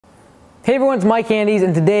Hey everyone, it's Mike Andes,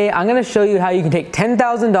 and today I'm going to show you how you can take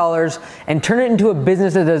 $10,000 and turn it into a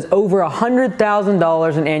business that does over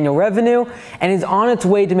 $100,000 in annual revenue and is on its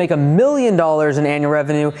way to make $1 million in annual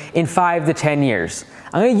revenue in 5 to 10 years.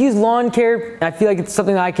 I'm going to use lawn care, and I feel like it's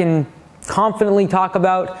something that I can confidently talk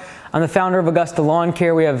about. I'm the founder of Augusta Lawn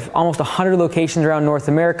Care. We have almost 100 locations around North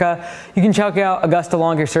America. You can check out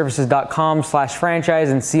AugustaLawnCareServices.com/franchise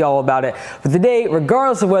and see all about it. But today,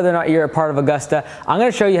 regardless of whether or not you're a part of Augusta, I'm going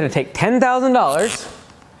to show you how to take $10,000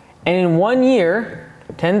 and in 1 year,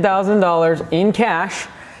 $10,000 in cash,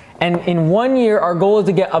 and in 1 year, our goal is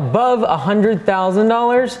to get above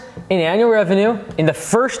 $100,000 in annual revenue in the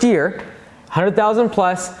first year, 100,000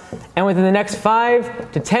 plus, and within the next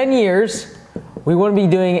 5 to 10 years, we want to be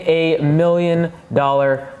doing a $1 million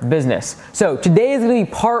business. So today is going to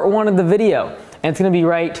be part 1 of the video, and it's going to be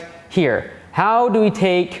right here. How do we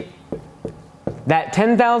take that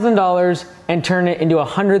 $10,000 and turn it into a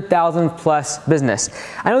 100,000 plus business?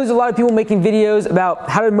 I know there's a lot of people making videos about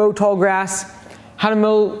how to mow tall grass, how to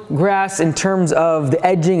mow grass in terms of the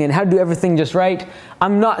edging and how to do everything just right.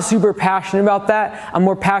 I'm not super passionate about that. I'm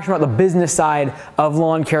more passionate about the business side of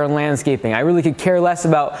lawn care and landscaping. I really could care less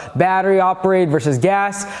about battery operated versus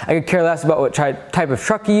gas. I could care less about what type of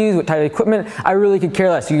truck you use, what type of equipment. I really could care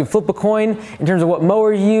less. You can flip a coin in terms of what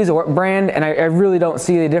mower you use or what brand, and I really don't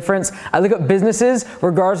see the difference. I look at businesses,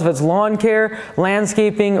 regardless if it's lawn care,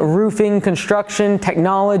 landscaping, roofing, construction,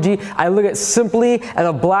 technology. I look at simply as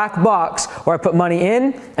a black box where I put money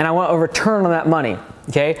in and I want a return on that money.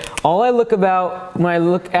 Okay, all I look about when I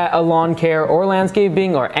look at a lawn care or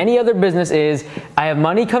landscaping or any other business is I have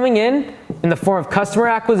money coming in the form of customer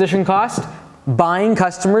acquisition cost, buying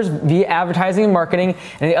customers via advertising and marketing,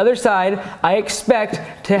 and on the other side, I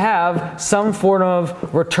expect to have some form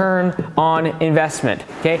of return on investment.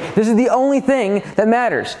 Okay, this is the only thing that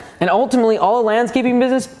matters, and ultimately, all a landscaping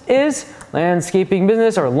business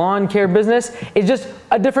or lawn care business is just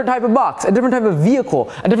a different type of box, a different type of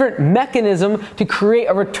vehicle, a different mechanism to create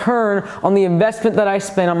a return on the investment that I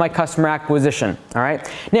spend on my customer acquisition. All right.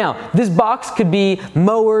 Now, this box could be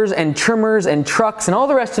mowers and trimmers and trucks and all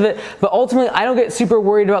the rest of it, but ultimately, I don't get super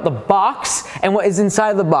worried about the box and what is inside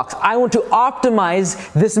of the box. I want to optimize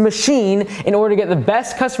this machine in order to get the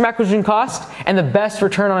best customer acquisition cost and the best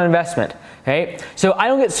return on investment. Okay, so I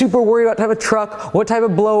don't get super worried about type of truck, what type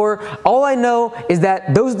of blower. All I know is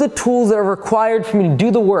that those are the tools that are required for me to do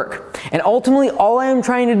the work. And ultimately, all I am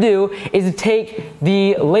trying to do is to take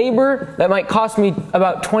the labor that might cost me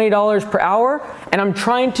about $20 per hour, and I'm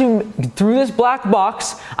trying to, through this black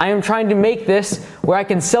box, I am trying to make this where I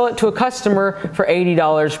can sell it to a customer for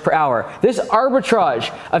 $80 per hour. This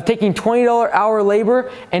arbitrage of taking $20 hour labor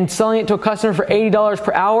and selling it to a customer for $80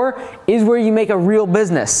 per hour is where you make a real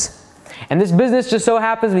business. And this business just so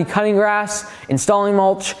happens to be cutting grass, installing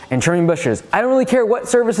mulch, and trimming bushes. I don't really care what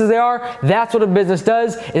services they are. That's what a business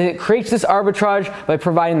does, is it creates this arbitrage by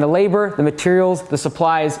providing the labor, the materials, the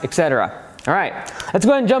supplies, etc. All right, let's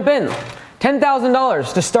go ahead and jump in.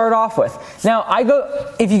 $10,000 to start off with. Now,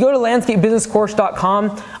 if you go to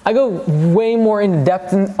landscapebusinesscourse.com, I go way more in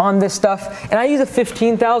depth on this stuff, and I use a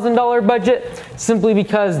 $15,000 budget simply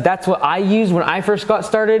because that's what I used when I first got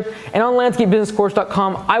started. And on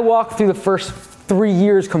landscapebusinesscourse.com, I walk through the first 3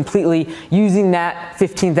 years completely using that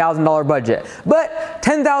 $15,000 budget. But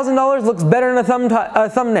 $10,000 looks better in a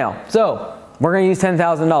thumbnail, so we're going to use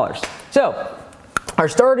 $10,000. So, our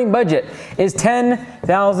starting budget is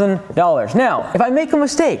 $10,000. Now, if I make a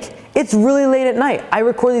mistake, it's really late at night. I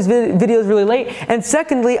record these videos really late. And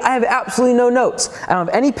secondly, I have absolutely no notes. I don't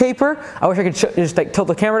have any paper. I wish I could just like tilt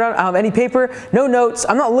the camera down. I don't have any paper, no notes.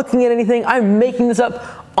 I'm not looking at anything. I'm making this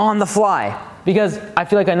up on the fly because I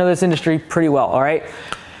feel like I know this industry pretty well, all right?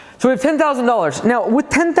 So we have $10,000. Now, with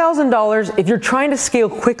 $10,000, if you're trying to scale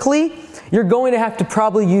quickly, you're going to have to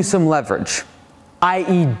probably use some leverage,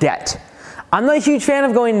 i.e. debt. I'm not a huge fan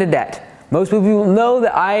of going into debt. Most people know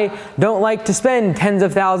that I don't like to spend tens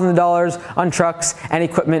of thousands of dollars on trucks and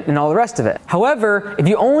equipment and all the rest of it. However, if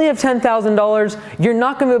you only have $10,000, you're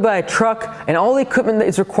not going to buy a truck and all the equipment that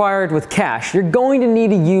is required with cash. You're going to need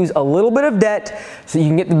to use a little bit of debt so you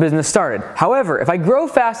can get the business started. However, if I grow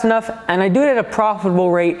fast enough and I do it at a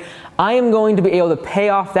profitable rate, I am going to be able to pay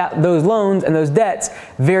off those loans and those debts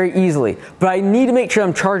very easily. But I need to make sure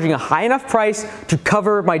I'm charging a high enough price to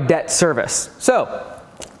cover my debt service. So,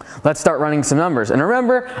 let's start running some numbers. And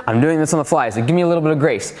remember, I'm doing this on the fly, so give me a little bit of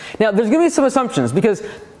grace. Now, there's going to be some assumptions because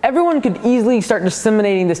everyone could easily start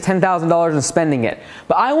disseminating this $10,000 and spending it.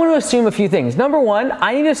 But I want to assume a few things. Number one,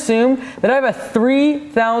 I need to assume that I have a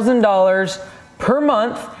 $3,000 per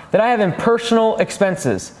month that I have in personal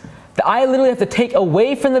expenses that I literally have to take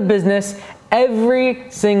away from the business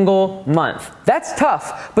every single month. That's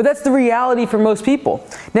tough, but that's the reality for most people.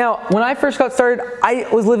 Now, when I first got started, I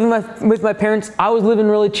was living with my parents. I was living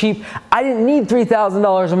really cheap. I didn't need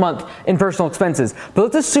 $3,000 a month in personal expenses, but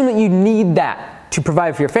let's assume that you need that to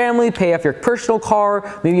provide for your family, pay off your personal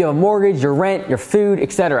car, maybe you have a mortgage, your rent, your food,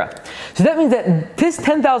 etc. So that means that this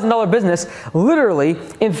 $10,000 business literally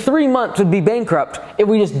in 3 months would be bankrupt if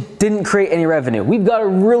we just didn't create any revenue. We've got to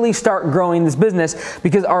really start growing this business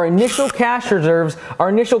because our initial cash reserves, our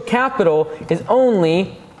initial capital is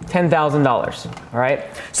only $10,000, all right?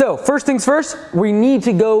 So first things first, we need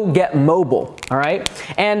to go get mobile, all right?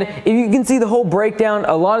 And if you can see the whole breakdown,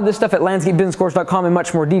 a lot of this stuff at landscapebusinesscourse.com in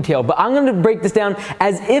much more detail, but I'm gonna break this down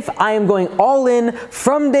as if I am going all in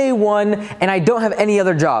from day one and I don't have any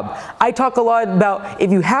other job. I talk a lot about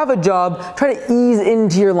if you have a job, try to ease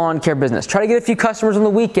into your lawn care business. Try to get a few customers on the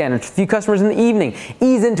weekend, a few customers in the evening,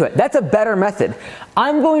 ease into it. That's a better method.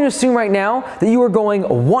 I'm going to assume right now that you are going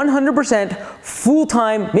 100%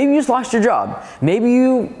 full-time. Maybe you just lost your job. Maybe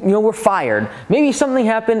you were fired. Maybe something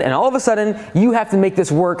happened and all of a sudden you have to make this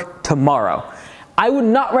work tomorrow. I would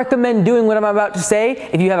not recommend doing what I'm about to say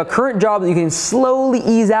if you have a current job that you can slowly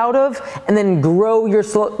ease out of and then grow your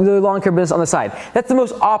lawn care business on the side. That's the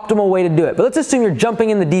most optimal way to do it. But let's assume you're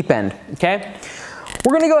jumping in the deep end, okay?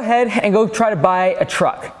 We're gonna go ahead and go try to buy a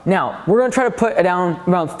truck. Now, we're gonna try to put down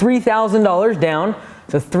around $3,000 down.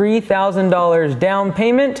 So $3,000 down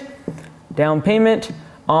payment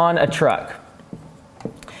on a truck.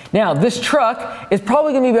 Now, this truck is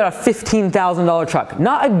probably gonna be about a $15,000 truck.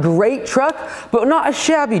 Not a great truck, but not a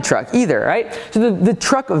shabby truck either, right? So the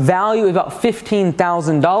truck value is about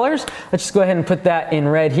 $15,000. Let's just go ahead and put that in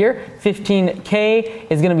red here. 15K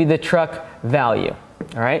is gonna be the truck value.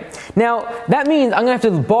 All right. Now, that means I'm going to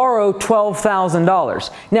have to borrow $12,000.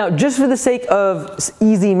 Now, just for the sake of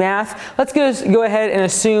easy math, let's go ahead and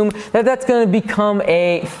assume that that's going to become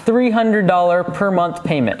a $300 per month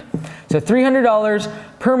payment. So $300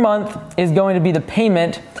 per month is going to be the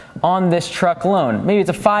payment on this truck loan. Maybe it's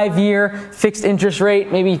a 5-year fixed interest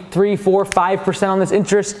rate, maybe 3, 4, 5% on this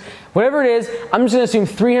interest. Whatever it is, I'm just going to assume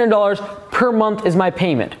 $300 per month is my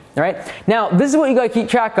payment. All right. Now, this is what you got to keep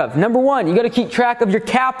track of. Number one, you got to keep track of your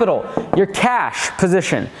capital, your cash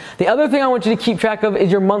position. The other thing I want you to keep track of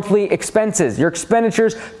is your monthly expenses, your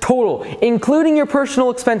expenditures total, including your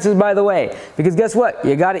personal expenses, by the way, because guess what?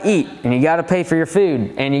 You got to eat and you got to pay for your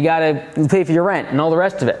food and you got to pay for your rent and all the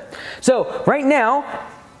rest of it. So right now,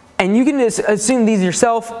 and you can just assume these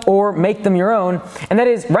yourself or make them your own, and that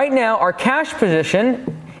is right now our cash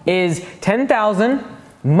position is $10,000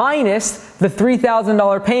 minus the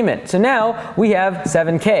 $3,000 payment. So now we have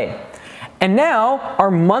 $7K. And now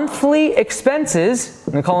our monthly expenses,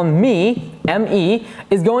 I'm gonna call them M-E,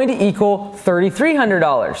 is going to equal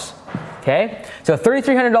 $3,300. Okay, so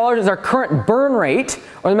 $3,300 is our current burn rate,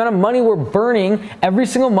 or the amount of money we're burning every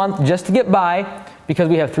single month just to get by, because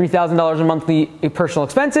we have $3,000 in monthly personal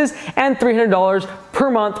expenses and $300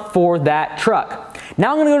 per month for that truck.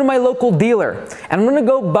 Now I'm going to go to my local dealer and I'm going to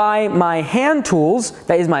go buy my hand tools,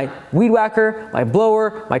 that is my weed whacker, my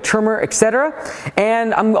blower, my trimmer, etc.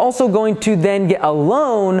 And I'm also going to then get a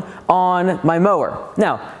loan on my mower.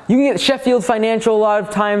 Now, you can get Sheffield Financial a lot of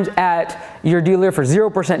times at your dealer for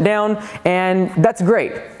 0% down, and that's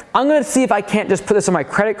great. I'm going to see if I can't just put this on my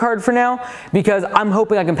credit card for now, because I'm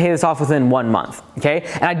hoping I can pay this off within 1 month, okay?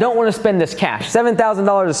 And I don't want to spend this cash.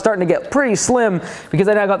 $7,000 is starting to get pretty slim because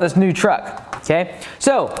I now got this new truck, okay?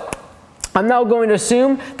 So I'm now going to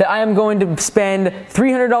assume that I am going to spend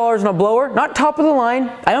 $300 on a blower, not top of the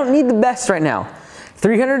line. I don't need the best right now.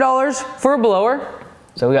 $300 for a blower.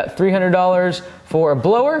 So we got $300 for a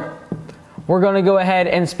blower. We're going to go ahead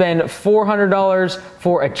and spend $400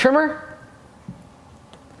 for a trimmer.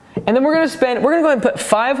 And then we're going to go ahead and put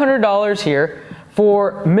 $500 here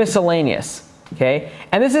for miscellaneous, okay?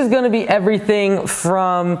 And this is going to be everything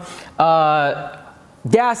from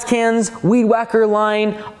gas cans, weed whacker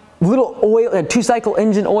line, little oil, 2-cycle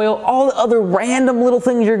engine oil, all the other random little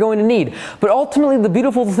things you're going to need. But ultimately, the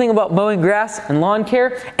beautiful thing about mowing grass and lawn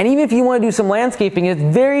care, and even if you want to do some landscaping, it's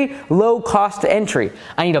very low cost to entry.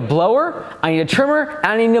 I need a blower, I need a trimmer, and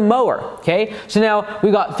I need a mower, okay? So now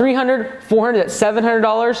we got $300, $400, that's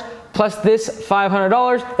 $700, plus this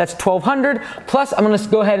 $500, that's $1,200, plus I'm gonna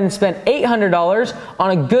go ahead and spend $800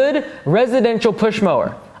 on a good residential push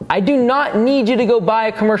mower. I do not need you to go buy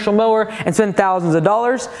a commercial mower and spend thousands of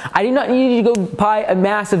dollars. I do not need you to go buy a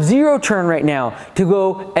massive zero turn right now to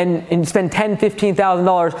go and spend $10,000,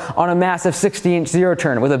 $15,000 on a massive 60-inch zero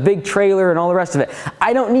turn with a big trailer and all the rest of it.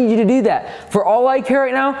 I don't need you to do that. For all I care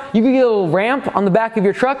right now, you could get a little ramp on the back of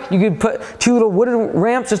your truck. You could put 2 little wooden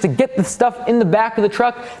ramps just to get the stuff in the back of the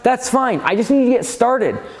truck. That's fine. I just need you to get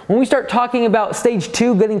started. When we start talking about stage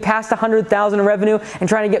 2, getting past 100,000 in revenue and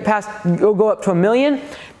trying to get past, go up to $1 million,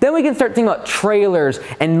 then we can start thinking about trailers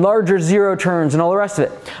and larger zero turns and all the rest of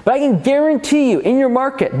it. But I can guarantee you, in your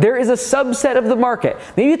market, there is a subset of the market.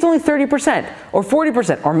 Maybe it's only 30% or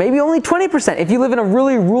 40% or maybe only 20% if you live in a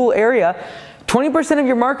really rural area. 20% of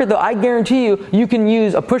your market, though, I guarantee you, you can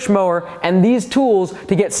use a push mower and these tools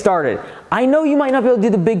to get started. I know you might not be able to do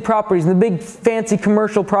the big properties and the big fancy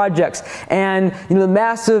commercial projects and the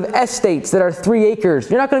massive estates that are 3 acres.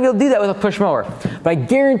 You're not going to be able to do that with a push mower. But I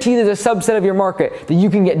guarantee there's a subset of your market that you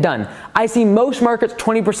can get done. I see most markets,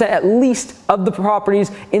 20% at least of the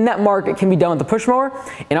properties in that market can be done with the push mower.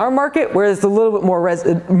 In our market, where it's a little bit more,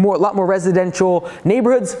 lot more residential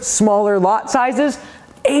neighborhoods, smaller lot sizes,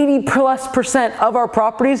 80+% of our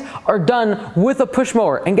properties are done with a push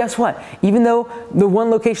mower. And guess what? Even though the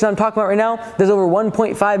one location I'm talking about right now, there's over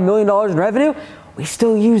 $1.5 million in revenue, we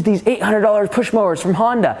still use these $800 push mowers from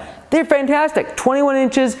Honda. They're fantastic, 21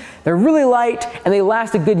 inches, they're really light, and they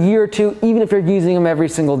last a good year or two, even if you're using them every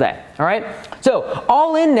single day, all right? So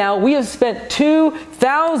all in now, we have spent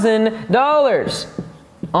 $2,000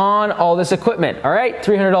 on all this equipment, all right?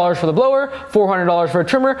 $300 for the blower, $400 for a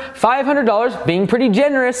trimmer, $500, being pretty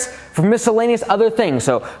generous, for miscellaneous other things.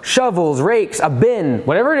 So shovels, rakes, a bin,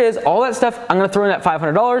 whatever it is, all that stuff, I'm gonna throw in that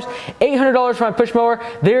 $500. $800 for my push mower,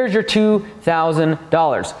 there's your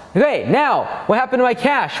 $2,000. Okay, now, what happened to my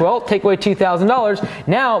cash? Well, take away $2,000.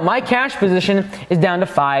 Now, my cash position is down to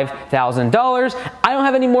 $5,000. I don't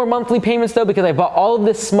have any more monthly payments though, because I bought all of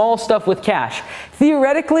this small stuff with cash.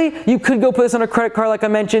 Theoretically, you could go put this on a credit card like I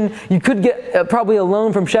mentioned. You could get probably a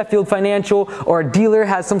loan from Sheffield Financial, or a dealer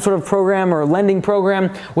has some sort of program or a lending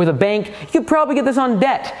program with a bank. You could probably get this on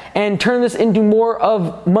debt and turn this into more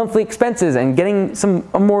of monthly expenses and getting some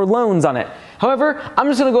more loans on it. However, I'm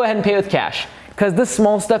just gonna go ahead and pay with cash, because this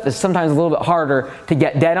small stuff is sometimes a little bit harder to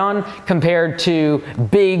get debt on compared to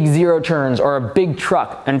big zero turns or a big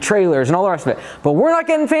truck and trailers and all the rest of it. But we're not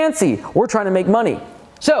getting fancy. We're trying to make money.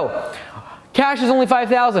 So, cash is only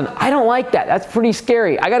 $5,000. I don't like that. That's pretty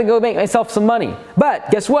scary. I gotta go make myself some money.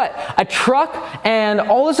 But guess what? A truck and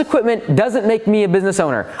all this equipment doesn't make me a business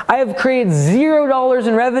owner. I have created $0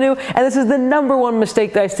 in revenue, and this is the #1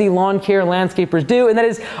 mistake that I see lawn care landscapers do, and that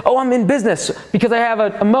is, oh, I'm in business because I have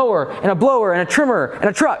a mower and a blower and a trimmer and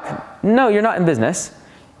a truck. No, you're not in business.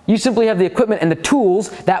 You simply have the equipment and the tools,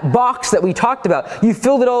 that box that we talked about. You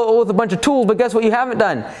filled it all with a bunch of tools, but guess what you haven't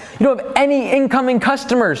done? You don't have any incoming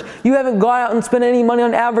customers. You haven't gone out and spent any money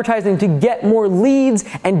on advertising to get more leads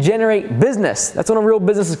and generate business. That's when a real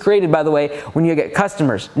business is created, by the way, when you get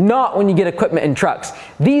customers, not when you get equipment and trucks.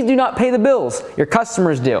 These do not pay the bills. Your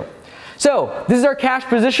customers do. So this is our cash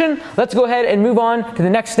position. Let's go ahead and move on to the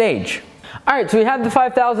next stage. All right, so we have the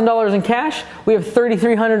 $5,000 in cash. We have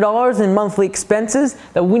 $3,300 in monthly expenses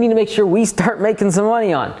that we need to make sure we start making some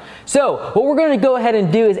money on. So what we're going to go ahead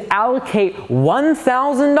and do is allocate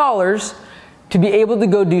 $1,000 to be able to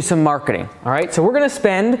go do some marketing. All right, so we're going to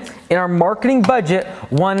spend in our marketing budget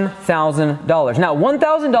 $1,000. Now,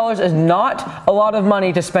 $1,000 is not a lot of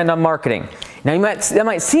money to spend on marketing. Now, that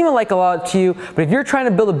might seem like a lot to you, but if you're trying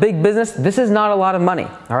to build a big business, this is not a lot of money,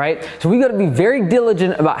 all right? So we've got to be very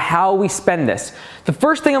diligent about how we spend this. The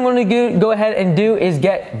first thing I'm going to go ahead and do is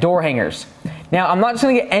get door hangers. Now, I'm not just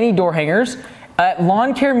going to get any door hangers. At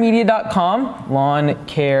lawncaremedia.com,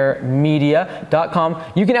 lawncaremedia.com,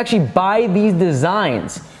 you can actually buy these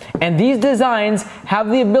designs. And these designs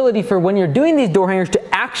have the ability for when you're doing these door hangers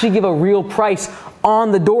to actually give a real price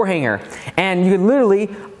on the door hanger. And you can literally,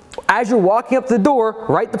 as you're walking up to the door,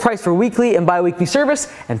 write the price for weekly and bi-weekly service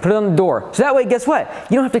and put it on the door. So that way, guess what?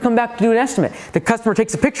 You don't have to come back to do an estimate. The customer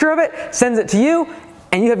takes a picture of it, sends it to you,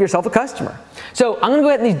 and you have yourself a customer. So I'm gonna go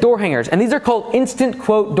ahead and these door hangers, and these are called instant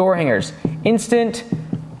quote door hangers. Instant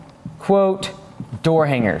quote door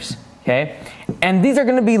hangers, okay? And these are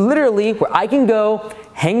gonna be literally where I can go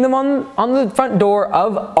hang them on the front door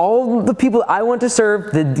of all the people I want to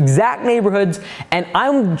serve, the exact neighborhoods, and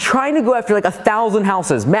I'm trying to go after like 1,000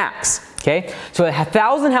 houses max, okay? So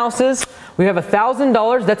 1,000 houses, we have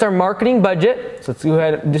 $1,000, that's our marketing budget. So let's go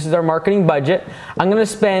ahead, this is our marketing budget. I'm gonna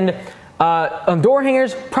spend on door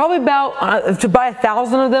hangers, probably about, to buy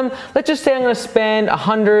 1,000 of them, let's just say I'm gonna spend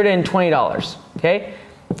 $120, okay?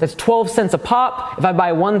 That's 12 cents a pop if I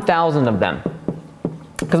buy 1,000 of them.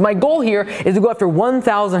 Because my goal here is to go after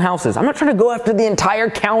 1,000 houses. I'm not trying to go after the entire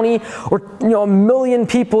county or 1 million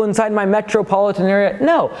people inside my metropolitan area.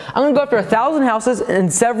 No, I'm going to go after 1,000 houses in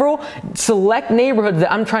several select neighborhoods that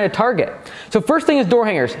I'm trying to target. So first thing is door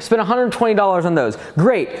hangers. Spend $120 on those.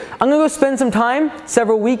 Great. I'm going to go spend some time,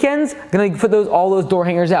 several weekends, going to put all those door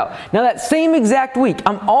hangers out. Now that same exact week,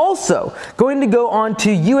 I'm also going to go on to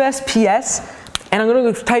USPS and I'm going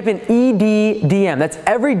to go type in EDDM. That's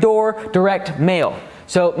Every Door Direct Mail.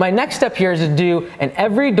 So my next step here is to do an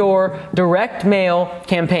Every Door Direct Mail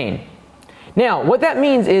campaign. Now, what that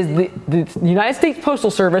means is the United States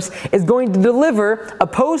Postal Service is going to deliver a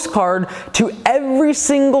postcard to every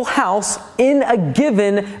single house in a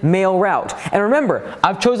given mail route. And remember,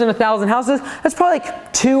 I've chosen 1,000 houses. That's probably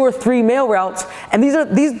like 2 or 3 mail routes. And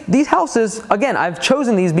these houses, again, I've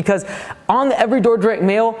chosen these because on the Every Door Direct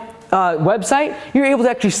Mail website, you're able to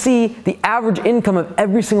actually see the average income of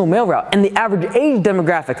every single mail route and the average age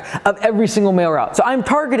demographic of every single mail route. So I'm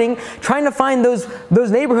trying to find those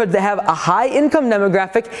neighborhoods that have a high income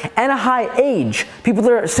demographic and a high age. People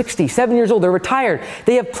that are 60, 70 years old, they're retired.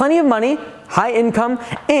 They have plenty of money, high income,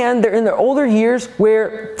 and they're in their older years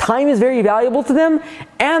where time is very valuable to them,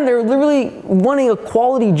 and they're really wanting a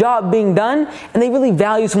quality job being done, and they really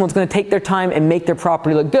value someone who's going to take their time and make their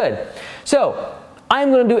property look good. So I'm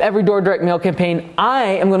going to do Every Door Direct Mail campaign. I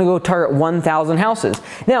am going to go target 1,000 houses.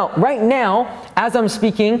 Now, right now, as I'm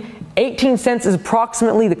speaking, 18 cents is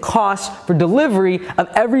approximately the cost for delivery of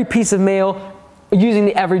every piece of mail using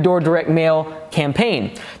the Every Door Direct Mail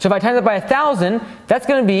campaign. So if I times it by 1,000, that's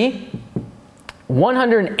going to be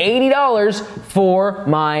 $180 for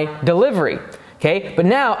my delivery. Okay, but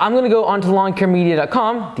now I'm going to go onto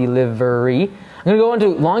lawncaremedia.com, delivery. I'm going to go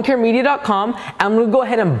onto lawncaremedia.com and I'm going to go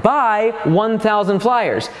ahead and buy 1,000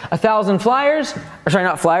 flyers. 1,000 flyers, or sorry,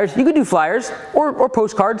 not flyers, you could do flyers or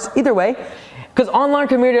postcards, either way. Because on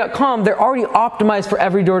lawncaremedia.com, they're already optimized for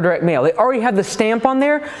Every Door Direct Mail. They already have the stamp on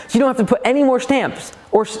there, so you don't have to put any more stamps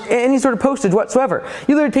or any sort of postage whatsoever.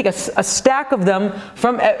 You literally take a stack of them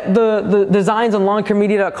from the designs on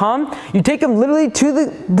lawncaremedia.com. You take them literally to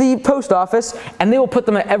the post office, and they will put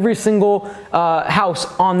them at every single house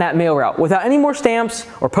on that mail route without any more stamps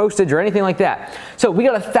or postage or anything like that. So we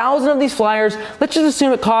got 1,000 of these flyers. Let's just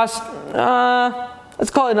assume it costs, let's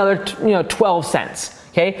call it another 12 cents.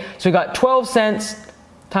 Okay, so we got 12 cents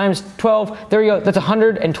times 12, there you go, that's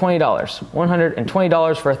 $120.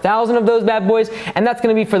 $120 for 1,000 of those bad boys, and that's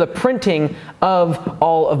gonna be for the printing of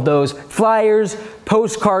all of those flyers,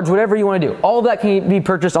 postcards, whatever you wanna do. All of that can be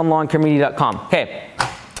purchased on lawncaremedia.com. Okay,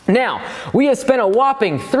 now, we have spent a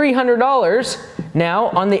whopping $300 now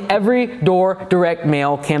on the Every Door Direct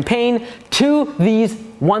Mail campaign to these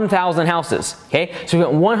 1,000 houses, okay? So we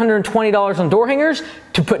spent $120 on door hangers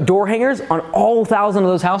to put door hangers on all 1,000 of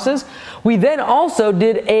those houses. We then also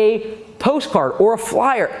did a postcard or a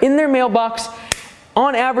flyer in their mailbox.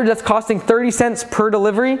 On average, that's costing 30 cents per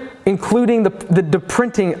delivery, including the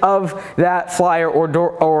printing of that flyer or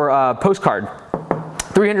postcard.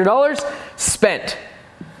 $300 spent.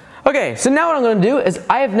 Okay, so now what I'm going to do is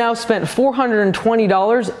I have now spent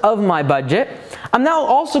 $420 of my budget. I'm now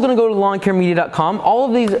also going to go to lawncaremedia.com. All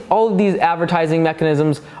of these advertising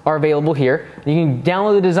mechanisms are available here. You can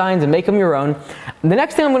download the designs and make them your own. The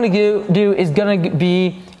next thing I'm going to do is going to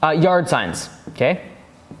be yard signs. Okay,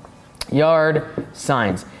 yard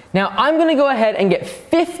signs. Now I'm going to go ahead and get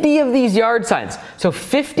 50 of these yard signs. So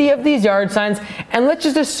 50 of these yard signs, and let's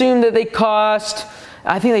just assume that they cost,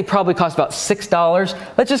 I think they probably cost about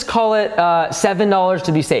 $6. Let's just call it $7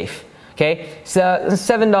 to be safe. Okay, so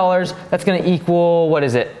 $7, that's going to equal, what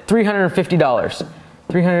is it, $350.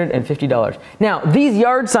 $350. Now, these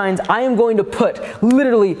yard signs I am going to put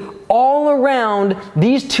literally all around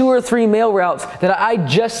these 2 or 3 mail routes that I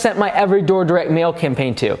just sent my Every Door Direct Mail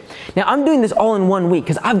campaign to. Now, I'm doing this all in 1 week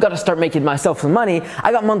because I've got to start making myself some money.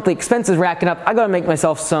 I got monthly expenses racking up. I got to make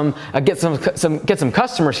myself get some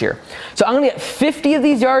customers here. So I'm going to get 50 of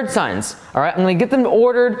these yard signs. All right, I'm going to get them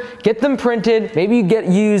ordered, get them printed. Maybe you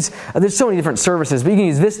use there's so many different services, but you can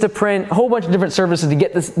use Vistaprint, a whole bunch of different services to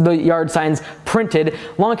get the yard signs printed.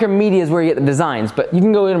 Lawn Care Media is where you get the designs, but you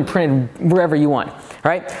can go in and print wherever you want. All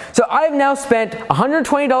right, so I've now spent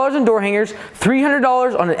 $120 on door hangers,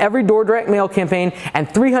 $300 on an Every Door Direct Mail campaign, and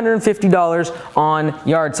 $350 on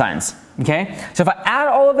yard signs. Okay, so if I add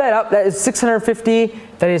all of that up, that is $650,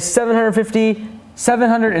 that is $750,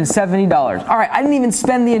 $770. All right, I didn't even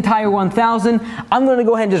spend the entire 1,000. I'm gonna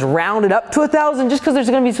go ahead and just round it up to 1,000 just because there's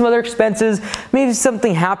gonna be some other expenses. Maybe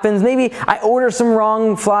something happens. Maybe I order some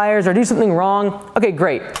wrong flyers or do something wrong. Okay,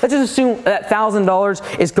 great. Let's just assume that $1,000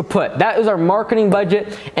 is kaput. That is our marketing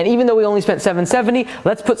budget. And even though we only spent $770,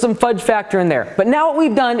 let's put some fudge factor in there. But now what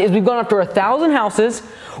we've done is we've gone after 1,000 houses.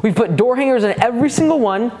 We've put door hangers in every single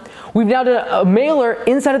one. We've now done a mailer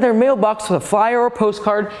inside of their mailbox with a flyer or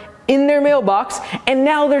postcard in their mailbox, and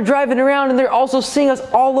now they're driving around and they're also seeing us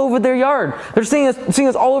all over their yard. They're seeing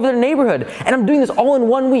us all over their neighborhood. And I'm doing this all in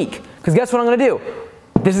 1 week. Because guess what I'm gonna do?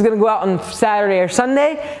 This is gonna go out on Saturday or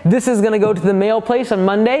Sunday. This is gonna go to the mail place on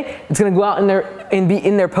Monday. It's gonna go out and be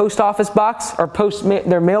in their post office box or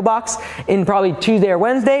their mailbox in probably Tuesday or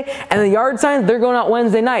Wednesday. And the yard signs, they're going out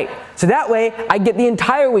Wednesday night. So that way I get the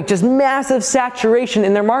entire week, just massive saturation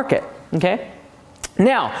in their market, okay?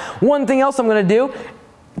 Now, one thing else I'm gonna do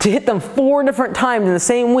to hit them 4 different times in the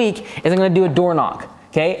same week is I'm going to do a door knock,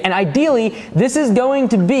 okay? And ideally, this is going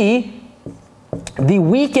to be the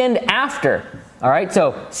weekend after, all right?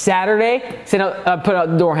 So Saturday, put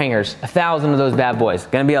out door hangers, 1,000 of those bad boys.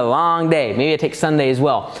 Going to be a long day. Maybe I take Sunday as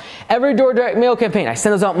well. Every door direct mail campaign, I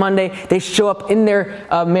send those out Monday. They show up in their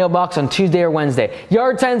mailbox on Tuesday or Wednesday.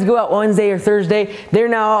 Yard signs go out Wednesday or Thursday. They're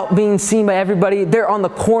now being seen by everybody. They're on the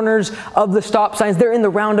corners of the stop signs. They're in the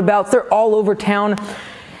roundabouts. They're all over town.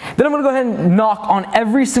 Then I'm gonna go ahead and knock on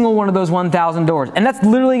every single one of those 1,000 doors. And that's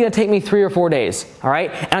literally gonna take me 3 or 4 days, all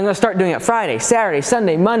right? And I'm gonna start doing it Friday, Saturday,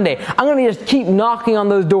 Sunday, Monday. I'm gonna just keep knocking on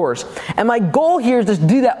those doors. And my goal here is to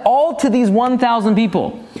do that all to these 1,000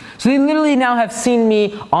 people. So they literally now have seen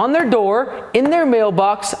me on their door, in their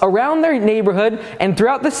mailbox, around their neighborhood, and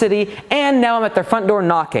throughout the city, and now I'm at their front door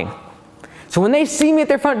knocking. So when they see me at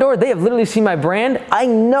their front door, they have literally seen my brand, I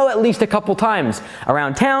know, at least a couple times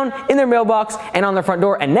around town, in their mailbox, and on their front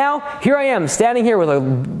door. And now, here I am, standing here with a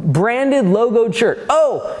branded logoed shirt.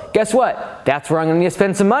 Oh, guess what? That's where I'm gonna need to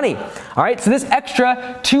spend some money. All right, so this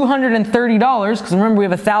extra $230, because remember we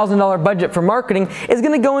have a $1,000 budget for marketing, is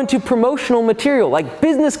gonna go into promotional material like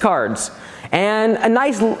business cards. And a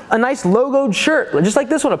nice logoed shirt, just like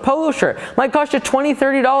this one, a polo shirt. Might cost you $20,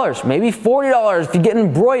 $30, maybe $40 if you get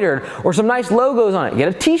embroidered or some nice logos on it. Get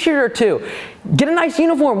a t-shirt or 2. Get a nice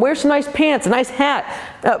uniform, wear some nice pants, a nice hat.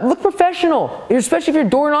 Look professional, especially if you're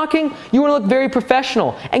door knocking, you wanna look very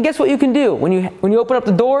professional. And guess what you can do? When you open up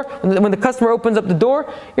the door, when the customer opens up the door,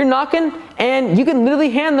 you're knocking and you can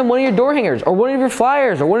literally hand them one of your door hangers or one of your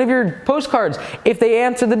flyers or one of your postcards if they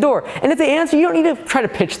answer the door. And if they answer, you don't need to try to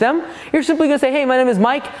pitch them. You're simply gonna say, hey, my name is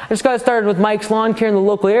Mike. I just got started with Mike's Lawn Care in the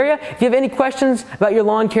local area. If you have any questions about your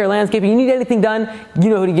lawn care, landscaping, you need anything done,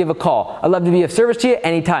 you know who to give a call. I'd love to be of service to you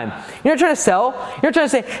anytime. You're not trying to sell. You're not trying to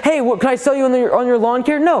say, hey, what can I sell you on your lawn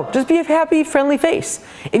care? No, just be a happy, friendly face.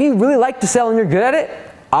 If you really like to sell and you're good at it,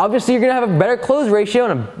 obviously you're gonna have a better close ratio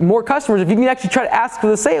and more customers if you can actually try to ask for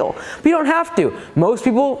the sale. But you don't have to. Most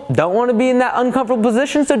people don't want to be in that uncomfortable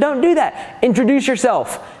position, so don't do that. Introduce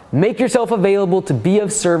yourself. Make yourself available to be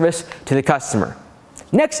of service to the customer.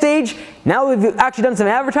 Next stage, now we've actually done some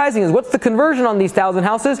advertising, is what's the conversion on these 1,000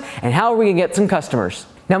 houses and how are we gonna get some customers?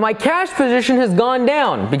 Now my cash position has gone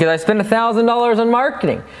down because I spent $1,000 on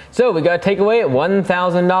marketing. So we gotta take away at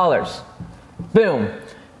 $1,000. Boom.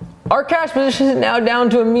 Our cash position is now down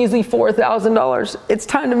to a measly $4,000. It's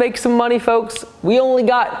time to make some money, folks. We only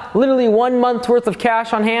got literally 1 month's worth of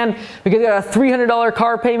cash on hand because I got a $300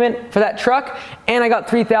 car payment for that truck and I got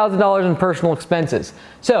 $3,000 in personal expenses.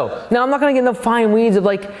 So now I'm not gonna get in the fine weeds of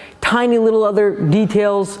like tiny little other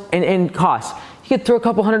details and costs. You could throw a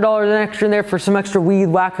couple $100 extra in there for some extra weed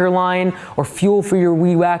whacker line or fuel for your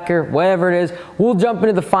weed whacker, whatever it is. We'll jump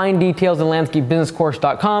into the fine details in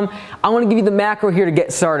landscapebusinesscourse.com. I want to give you the macro here to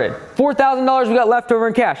get started. $4,000 we got left over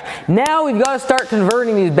in cash. Now we've got to start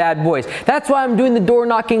converting these bad boys. That's why I'm doing the door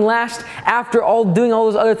knocking last after doing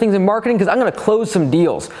all those other things in marketing, because I'm going to close some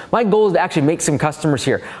deals. My goal is to actually make some customers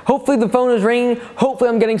here. Hopefully the phone is ringing. Hopefully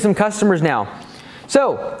I'm getting some customers now.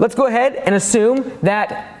 So let's go ahead and assume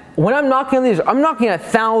that when I'm knocking on these, I'm knocking at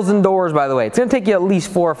 1,000 doors, by the way. It's gonna take you at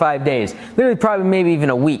least 4 or 5 days. Literally probably maybe even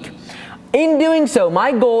a week. In doing so,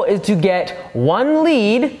 my goal is to get 1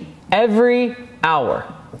 lead every hour,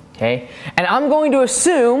 okay? And I'm going to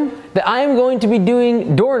assume that I am going to be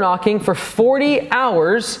doing door knocking for 40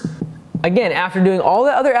 hours. Again, after doing all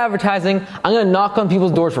the other advertising, I'm gonna knock on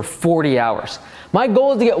people's doors for 40 hours. My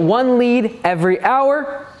goal is to get 1 lead every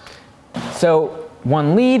hour. So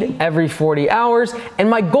 1 lead every 40 hours, and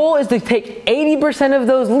my goal is to take 80% of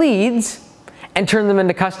those leads and turn them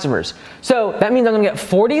into customers. So that means I'm gonna get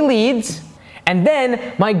 40 leads, And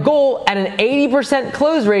then my goal at an 80%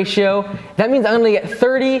 close ratio, that means I'm gonna get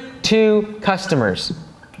 32 customers.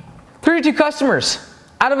 32 customers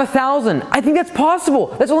out of 1,000. I think that's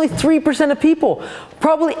possible. That's only 3% of people.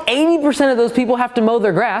 Probably 80% of those people have to mow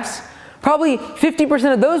their grass. Probably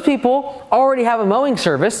 50% of those people already have a mowing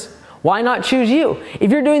service. Why not choose you? If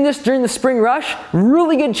you're doing this during the spring rush,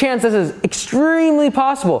 really good chance this is extremely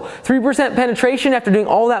possible. 3% penetration after doing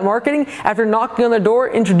all that marketing, after knocking on the door,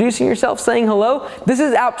 introducing yourself, saying hello, this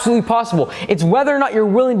is absolutely possible. It's whether or not you're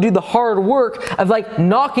willing to do the hard work of like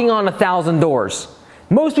knocking on 1,000 doors.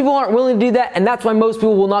 Most people aren't willing to do that, and that's why most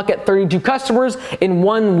people will not get 32 customers in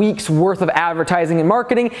 1 week's worth of advertising and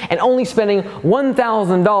marketing and only spending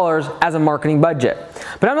 $1,000 as a marketing budget.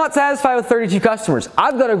 But I'm not satisfied with 32 customers.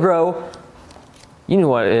 I've got to grow, you know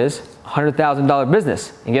what it is, $100,000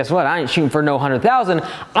 business. And guess what? I ain't shooting for no 100,000.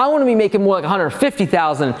 I want to be making more like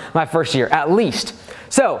 150,000 my first year, at least.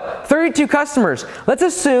 So 32 customers. Let's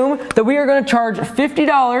assume that we are going to charge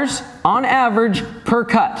 $50 on average per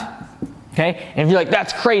cut. Okay, and if you're like,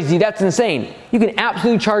 that's crazy, that's insane, you can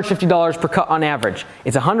absolutely charge $50 per cut on average.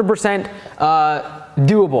 It's 100%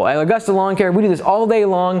 doable. At Augusta Lawn Care, we do this all day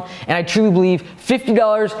long, and I truly believe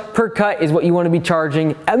 $50 per cut is what you want to be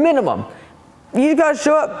charging at minimum. You gotta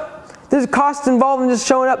show up. There's costs involved in just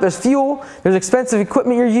showing up. There's fuel, there's expensive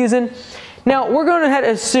equipment you're using. Now, we're going to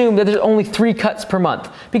assume that there's only 3 cuts per month,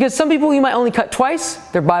 because some people you might only cut twice,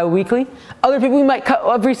 they're bi-weekly. Other people you might cut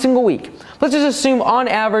every single week. Let's just assume on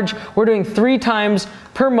average we're doing 3 times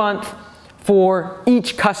per month for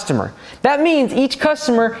each customer. That means each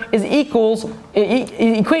customer equates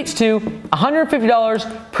to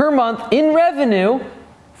 $150 per month in revenue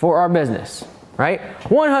for our business, right?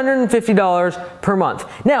 $150 per month.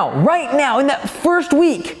 Now, right now, in that first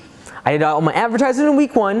week, I did all my advertising in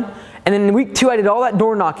week 1, and then in week 2, I did all that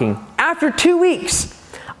door knocking. After 2 weeks,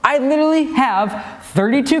 I literally have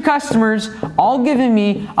 32 customers all giving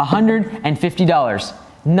me $150.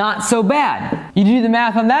 Not so bad. You do the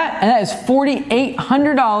math on that, and that is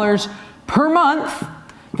 $4,800 per month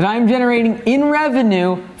that I'm generating in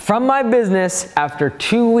revenue from my business after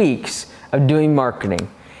 2 weeks of doing marketing.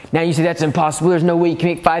 Now you say that's impossible. There's no way you can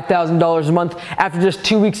make $5,000 a month after just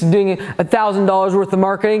 2 weeks of doing $1,000 worth of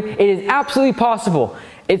marketing. It is absolutely possible.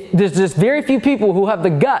 There's just very few people who have the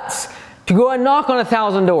guts to go and knock on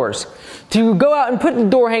 1,000 doors, to go out and put the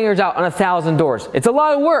door hangers out on 1,000 doors. It's a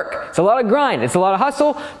lot of work, it's a lot of grind, it's a lot of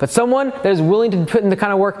hustle, but someone that is willing to put in the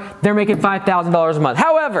kind of work, they're making $5,000 a month.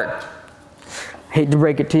 However, hate to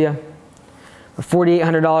break it to you, but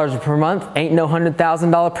 $4,800 per month ain't no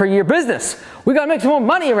 $100,000 per year business. We gotta make some more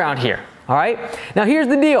money around here, all right? Now here's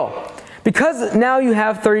the deal. Because now you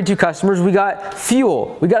have 32 customers, we got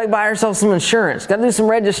fuel, we gotta buy ourselves some insurance, gotta do some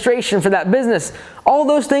registration for that business. All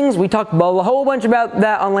those things, we talked about a whole bunch about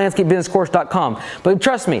that on landscapebusinesscourse.com. But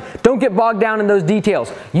trust me, don't get bogged down in those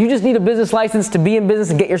details. You just need a business license to be in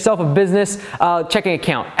business and get yourself a business checking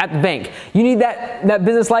account at the bank. You need that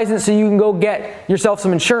business license so you can go get yourself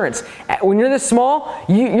some insurance. When you're this small,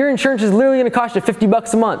 your insurance is literally gonna cost you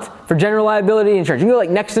 $50 a month for general liability insurance. You can go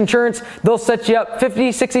like Next Insurance, they'll set you up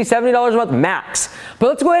 $50, $60, $70 a month max. But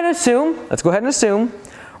let's go ahead and assume,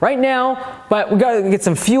 right now, but we gotta get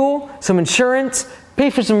some fuel, some insurance, pay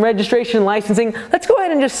for some registration and licensing. Let's go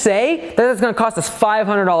ahead and just say that that's gonna cost us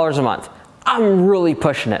 $500 a month. I'm really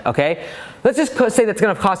pushing it, okay? Let's just say that's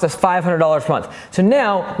gonna cost us $500 per month. So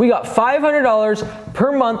now we got $500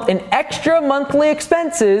 per month in extra monthly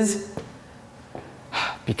expenses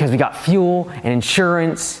because we got fuel and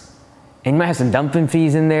insurance, and you might have some dumping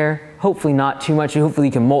fees in there. Hopefully not too much. Hopefully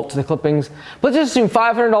you can mulch the clippings. But let's just assume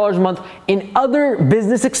 $500 a month in other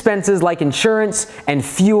business expenses like insurance and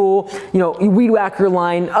fuel, weed whacker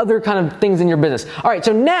line, other kind of things in your business. All right,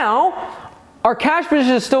 so now our cash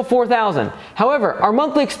position is still $4,000. However, our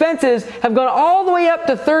monthly expenses have gone all the way up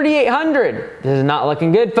to $3,800. This is not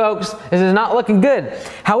looking good, folks. This is not looking good.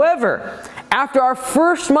 However, after our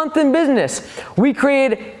first month in business, we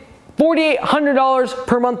created $4,800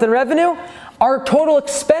 per month in revenue. Our total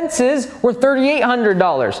expenses were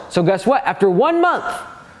 $3,800. So guess what? After 1 month,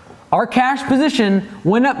 our cash position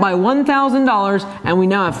went up by $1,000 and we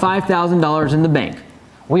now have $5,000 in the bank.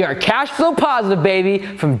 We are cash flow positive, baby,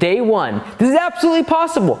 from day 1. This is absolutely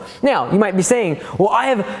possible. Now, you might be saying, well, I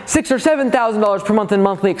have $6,000 or $7,000 per month in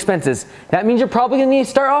monthly expenses. That means you're probably gonna need to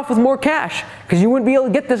start off with more cash because you wouldn't be able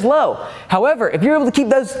to get this low. However, if you're able to keep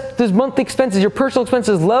those monthly expenses, your personal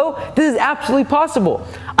expenses low, this is absolutely possible.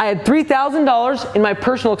 I had $3,000 in my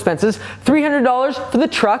personal expenses, $300 for the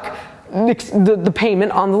truck, the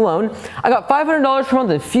payment on the loan. I got $500 per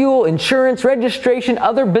month in fuel, insurance, registration,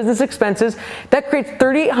 other business expenses. That creates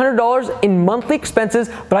 $3,800 in monthly expenses,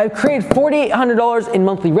 but I've created $4,800 in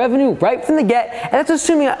monthly revenue right from the get, and that's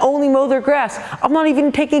assuming I only mow their grass. I'm not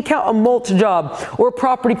even taking account a mulch job or a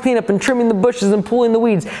property cleanup and trimming the bushes and pulling the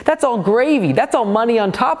weeds. That's all gravy. That's all money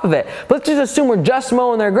on top of it. But let's just assume we're just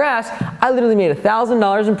mowing their grass. I literally made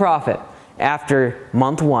 $1,000 in profit after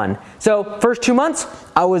month 1. So first 2 months,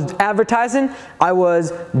 I was advertising, I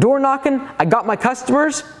was door knocking, I got my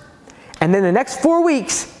customers, and then the next 4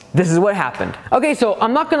 weeks, this is what happened. Okay, so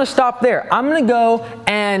I'm not gonna stop there. I'm gonna go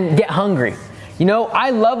and get hungry. You know, I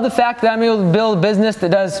love the fact that I'm able to build a business that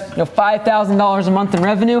does $5,000 a month in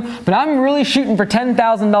revenue, but I'm really shooting for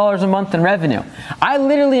 $10,000 a month in revenue. I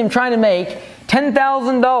literally am trying to make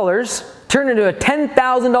 $10,000 turn into a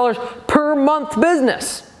 $10,000 per month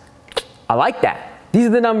business. I like that. These are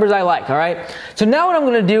the numbers I like, all right? So now what I'm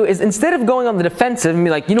gonna do is, instead of going on the defensive and be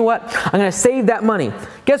like, you know what, I'm gonna save that money.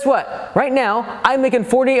 Guess what? Right now, I'm making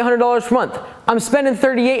 $4,800 per month. I'm spending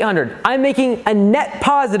 $3,800. I'm making a net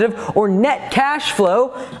positive or net cash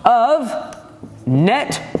flow of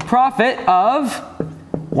net profit of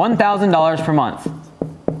 $1,000 per month.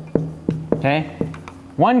 Okay?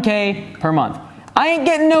 1K per month. I ain't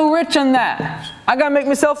getting no rich on that. I gotta make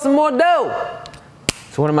myself some more dough.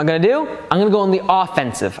 So what am I gonna do? I'm gonna go on the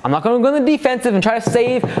offensive. I'm not gonna go on the defensive and try to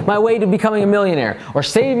save my way to becoming a millionaire, or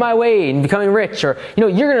save my way in becoming rich, or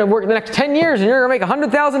you're gonna work the next 10 years and you're gonna make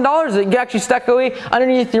 $100,000 that you actually stuck away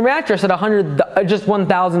underneath your mattress at just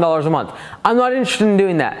 $1,000 a month. I'm not interested in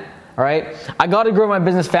doing that, all right? I gotta grow my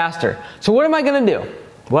business faster. So what am I gonna do?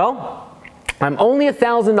 Well, I'm only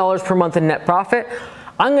 $1,000 per month in net profit.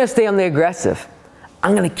 I'm gonna stay on the aggressive.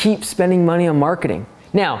 I'm gonna keep spending money on marketing.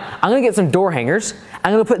 Now, I'm gonna get some door hangers.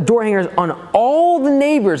 I'm gonna put door hangers on all the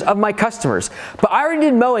neighbors of my customers. But I already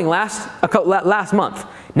did mowing last month.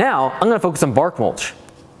 Now, I'm gonna focus on bark mulch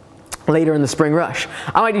later in the spring rush.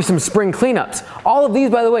 I might do some spring cleanups. All of these,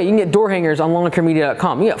 by the way, you can get door hangers on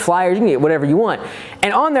lawncaremedia.com. You can get flyers, you can get whatever you want.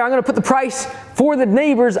 And on there, I'm gonna put the price for the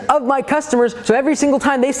neighbors of my customers, so every single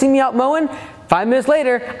time they see me out mowing, 5 minutes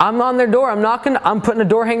later, I'm on their door, I'm knocking, I'm putting a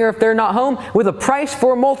door hanger if they're not home with a price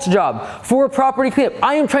for a mulch job, for a property cleanup.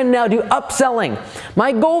 I am trying to now do upselling.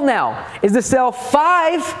 My goal now is to sell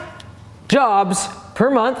 5 jobs per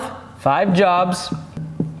month, 5 jobs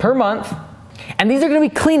per month, and these are gonna be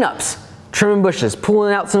cleanups, trimming bushes,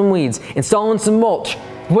 pulling out some weeds, installing some mulch.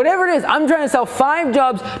 Whatever it is, I'm trying to sell 5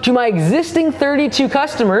 jobs to my existing 32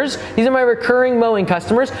 customers. These are my recurring mowing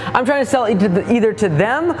customers. I'm trying to sell either to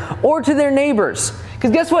them or to their neighbors.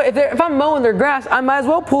 Because guess what? If I'm mowing their grass, I might as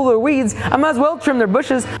well pull their weeds. I might as well trim their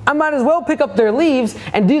bushes. I might as well pick up their leaves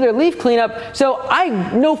and do their leaf cleanup. So I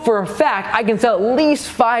know for a fact I can sell at least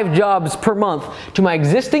 5 jobs per month to my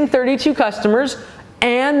existing 32 customers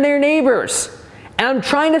and their neighbors. And I'm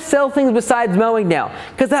trying to sell things besides mowing now,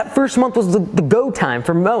 because that first month was the go time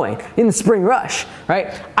for mowing in the spring rush,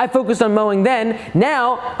 right? I focused on mowing then.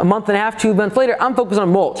 Now, a month and a half, 2 months later, I'm focused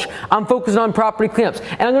on mulch. I'm focused on property cleanups.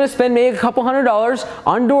 And I'm gonna spend maybe a couple $100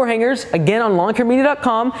 on door hangers, again on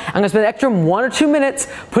lawncaremedia.com. I'm gonna spend an extra 1 or 2 minutes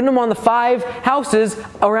putting them on the 5 houses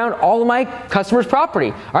around all of my customers'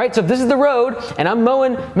 property. All right, so if this is the road and I'm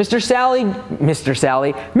mowing Mrs. Sally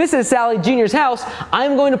Jr.'s house,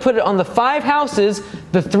 I'm going to put it on the 5 houses,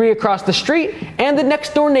 the 3 across the street, and the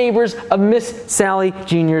next door neighbors of Miss Sally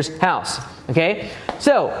Jr.'s house, okay?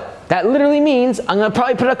 So that literally means I'm gonna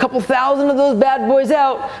probably put a couple thousand of those bad boys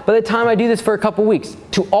out by the time I do this for a couple weeks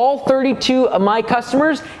to all 32 of my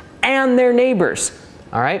customers and their neighbors,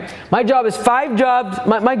 all right? My job is 5 jobs,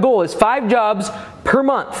 my goal is 5 jobs per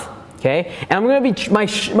month. Okay, and I'm going to be,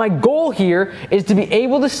 my goal here is to be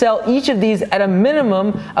able to sell each of these at a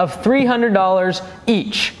minimum of $300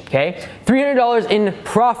 each. Okay, $300 in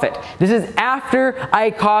profit. This is after I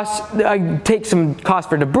take some cost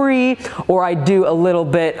for debris, or I do a little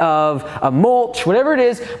bit of a mulch, whatever it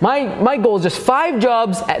is. My goal is just 5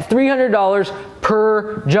 jobs at $300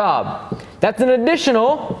 per job. That's an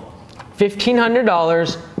additional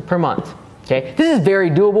 $1,500 per month. Okay, this is very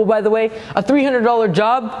doable, by the way. A $300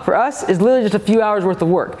 job for us is literally just a few hours worth of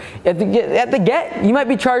work. At the get, you might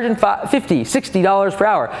be charging $50, $60 per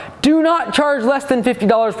hour. Do not charge less than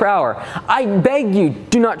 $50 per hour. I beg you,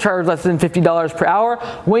 do not charge less than $50 per hour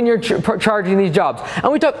when you're charging these jobs.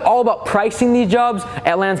 And we talk all about pricing these jobs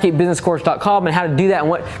at landscapebusinesscourse.com and how to do that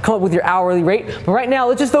and come up with your hourly rate. But right now,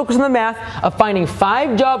 let's just focus on the math of finding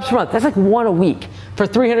 5 jobs per month. That's like 1 a week for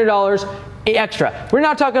 $300 extra. We're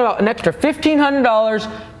now talking about an extra $1,500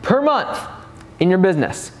 per month in your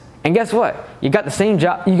business. And guess what? You got the same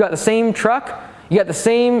job, you got the same truck, You got the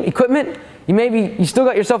same equipment. You still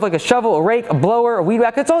got yourself like a shovel, a rake, a blower, a weed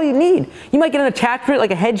whacker. That's all you need. You might get an attachment,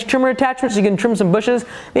 like a hedge trimmer attachment, so you can trim some bushes,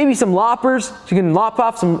 maybe some loppers, so you can lop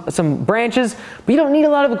off some branches, but you don't need a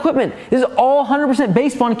lot of equipment. This is all 100%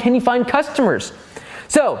 based on can you find customers.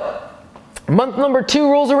 So, month number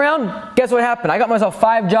 2 rolls around, guess what happened? I got myself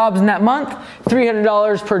 5 jobs in that month,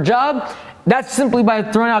 $300 per job. That's simply by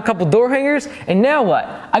throwing out a couple door hangers. And now what?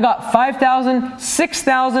 I got $5,000,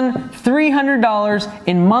 $6,300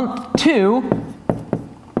 in month 2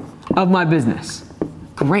 of my business.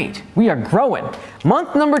 Great, we are growing.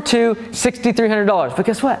 Month number 2, $6,300. But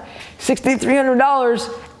guess what? $6,300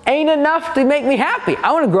 ain't enough to make me happy.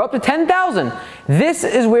 I want to grow up to $10,000. This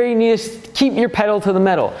is where you need to keep your pedal to the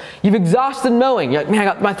metal. You've exhausted mowing. You're like, man, I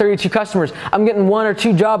got my 32 customers. I'm getting 1 or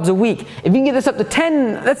 2 jobs a week. If you can get this up to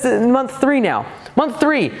 10, that's in month 3 now. Month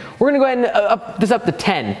 3, we're going to go ahead and up this up to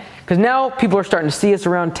 10. Because now people are starting to see us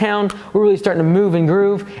around town. We're really starting to move and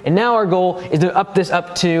groove. And now our goal is to up this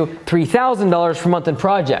up to $3,000 per month in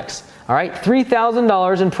projects. All right,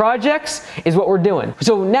 $3,000 in projects is what we're doing.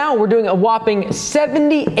 So now we're doing a whopping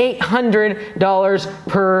 $7,800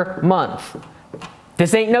 per month.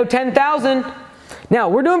 This ain't no 10,000. Now,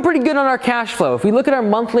 we're doing pretty good on our cash flow. If we look at our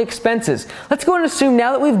monthly expenses, let's go and assume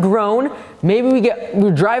now that we've grown, maybe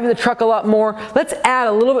we're driving the truck a lot more, let's add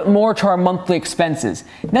a little bit more to our monthly expenses.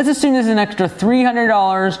 Let's assume there's an extra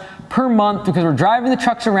 $300 per month because we're driving the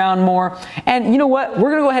trucks around more. And you know what? We're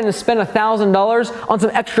gonna go ahead and spend $1,000 on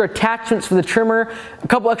some extra attachments for the trimmer, a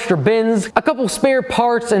couple extra bins, a couple spare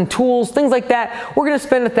parts and tools, things like that. We're gonna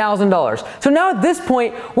spend $1,000. So now at this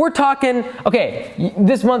point, we're talking, okay,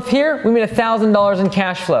 this month here, we made $1,000 in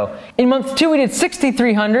cash flow. In month 2, we did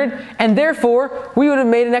 $6,300, and therefore, we would have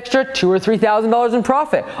made an extra $2,000 or $3,000 in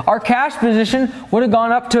profit. Our cash position would have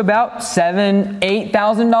gone up to about $7,000,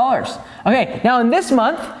 $8,000. Okay, now in this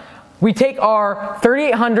month, we take our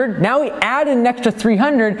 $3,800, now we add an extra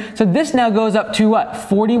 $300, so this now goes up to what?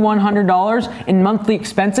 $4,100 in monthly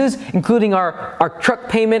expenses, including our truck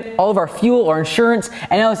payment, all of our fuel, our insurance,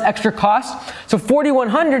 and all this extra cost. So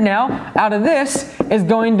 $4,100 now out of this is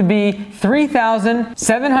going to be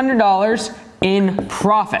 $3,700 in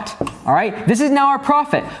profit. All right, this is now our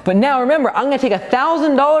profit. But now remember, I'm gonna take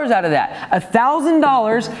 $1,000 out of that.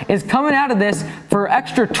 $1,000 is coming out of this for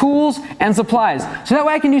extra tools and supplies. So that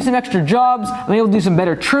way I can do some extra jobs. I'm able to do some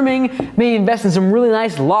better trimming, maybe invest in some really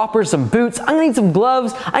nice loppers, some boots. I'm gonna need some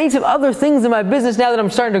gloves. I need some other things in my business now that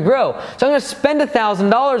I'm starting to grow. So I'm gonna spend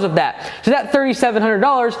 $1,000 of that. So that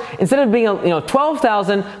 $3,700, instead of being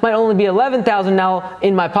 $12,000, might only be $11,000 now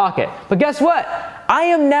in my pocket. But guess what? I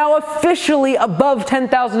am now officially above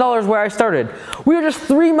 $10,000 where I started. We are just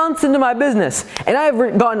 3 months into my business, and I've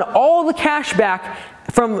gotten all the cash back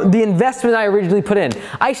from the investment I originally put in.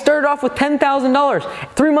 I started off with $10,000.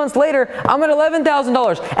 3 months later, I'm at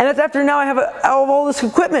 $11,000. And that's after now I have all this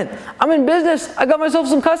equipment. I'm in business. I got myself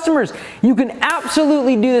some customers. You can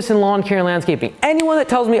absolutely do this in lawn care and landscaping. Anyone that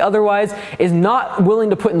tells me otherwise is not willing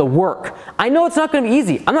to put in the work. I know it's not going to be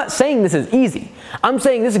easy. I'm not saying this is easy. I'm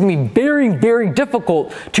saying this is going to be very, very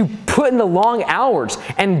difficult to put in the long hours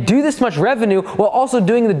and do this much revenue while also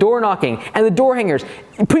doing the door knocking and the door hangers,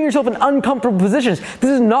 putting yourself in uncomfortable positions. This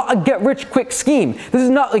is not a get-rich-quick scheme. This is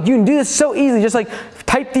not like you can do this so easily, just like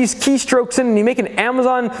type these keystrokes in and you make an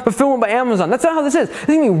Amazon fulfillment by Amazon. That's not how this is. This is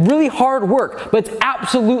going to be really hard work, but it's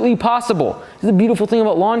absolutely possible. This is the beautiful thing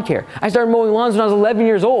about lawn care. I started mowing lawns when I was 11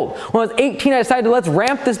 years old. When I was 18, I decided to let's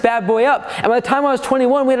ramp this bad boy up. And by the time I was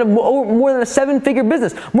 21, we had more than a 7-figure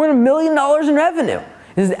business, more than $1 million in revenue.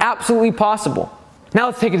 This is absolutely possible. Now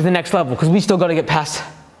let's take it to the next level because we still got to get past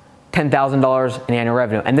 $10,000 in annual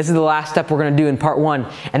revenue. And this is the last step we're going to do in part 1.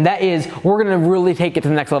 And that is we're going to really take it to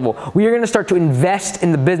the next level. We are going to start to invest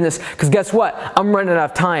in the business because guess what? I'm running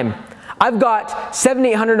out of time. I've got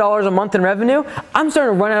 $700, $800 a month in revenue. I'm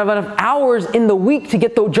starting to run out of hours in the week to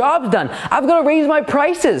get those jobs done. I've got to raise my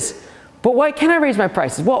prices. But why can't I raise my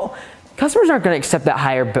prices? Well, customers aren't going to accept that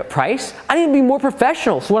higher price. I need to be more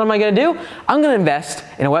professional. So what am I going to do? I'm going to invest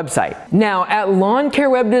in a website. Now at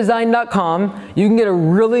lawncarewebdesign.com, you can get a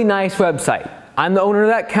really nice website. I'm the owner of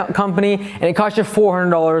that company and it costs you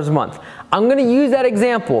 $400 a month. I'm going to use that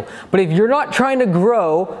example, but if you're not trying to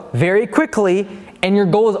grow very quickly and your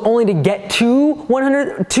goal is only to get to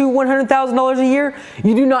 $100,000 a year,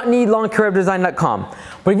 you do not need lawncarewebdesign.com.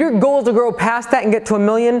 But if your goal is to grow past that and get to $1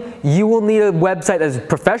 million, you will need a website that's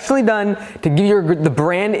professionally done to give you the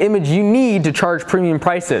brand image you need to charge premium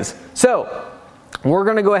prices. So we're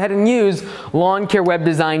going to go ahead and use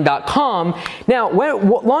lawncarewebdesign.com. Now,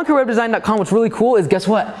 lawncarewebdesign.com, what's really cool is guess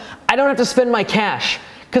what? I don't have to spend my cash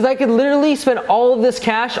because I could literally spend all of this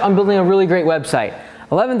cash on building a really great website.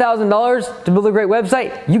 $11,000 to build a great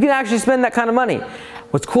website, you can actually spend that kind of money.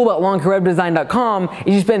 What's cool about lawncarewebdesign.com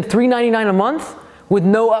is you spend $3.99 a month with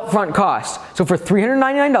no upfront cost. So for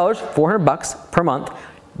 $399, 400 bucks per month,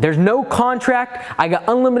 there's no contract, I got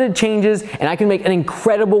unlimited changes, and I can make an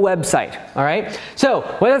incredible website, all right? So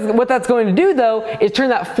what that's going to do though is turn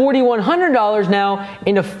that $4,100 now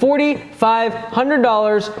into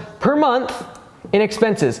 $4,500 per month in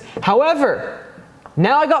expenses. However,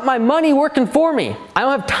 now I got my money working for me. I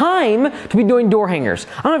don't have time to be doing door hangers.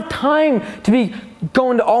 I don't have time to be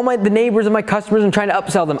going to all the neighbors and my customers and trying to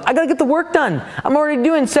upsell them. I gotta get the work done. I'm already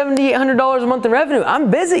doing $7,800 a month in revenue. I'm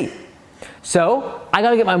busy. So I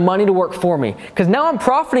gotta get my money to work for me, because now I'm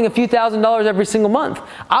profiting a few $1,000s every single month.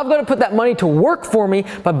 I've got to put that money to work for me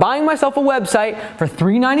by buying myself a website for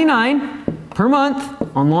 $3.99 per month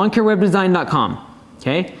on lawncarewebdesign.com.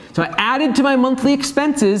 Okay, so I added to my monthly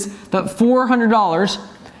expenses that $400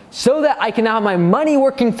 so that I can now have my money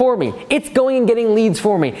working for me. It's going and getting leads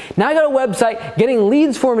for me. Now I got a website getting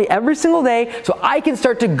leads for me every single day so I can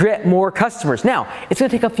start to get more customers. Now, it's gonna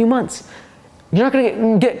take a few months. You're not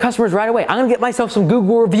gonna get customers right away. I'm gonna get myself some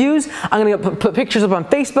Google reviews. I'm gonna put pictures up on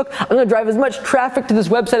Facebook. I'm gonna drive as much traffic to this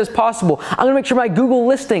website as possible. I'm gonna make sure my Google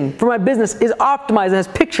listing for my business is optimized and has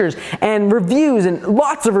pictures and reviews and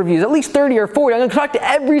lots of reviews, at least 30 or 40. I'm gonna talk to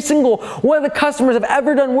every single one of the customers I've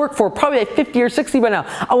ever done work for, probably like 50 or 60 by now.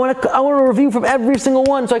 I want a review from every single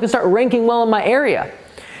one so I can start ranking well in my area.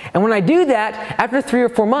 And when I do that, after 3 or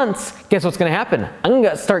 4 months, guess what's gonna happen? I'm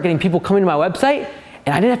gonna start getting people coming to my website,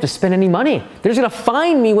 and I didn't have to spend any money. They're just gonna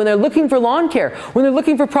find me when they're looking for lawn care, when they're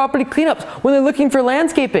looking for property cleanups, when they're looking for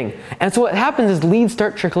landscaping. And so what happens is leads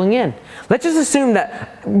start trickling in. Let's just assume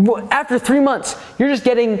that after 3 months, you're just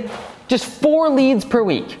getting just 4 leads per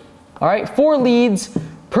week. All right, 4 leads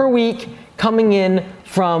per week coming in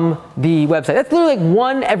from the website. That's literally like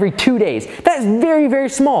 1 every 2 days. That is very, very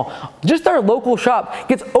small. Just our local shop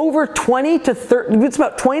gets over 20 to 30, it's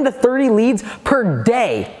about 20 to 30 leads per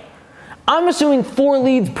day. I'm assuming 4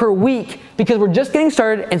 leads per week because we're just getting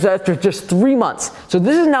started, and so after just 3 months. So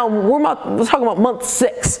this is now, let's talk about month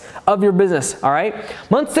 6 of your business, all right?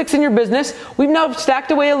 Month 6 in your business, we've now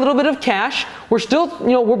stacked away a little bit of cash. We're still,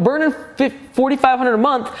 we're burning $4,500 a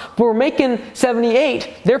month, but we're making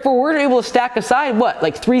 $78. Therefore, we're able to stack aside, what,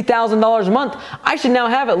 like $3,000 a month. I should now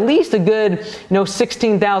have at least a good,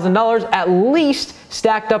 $16,000 at least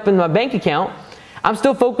stacked up in my bank account. I'm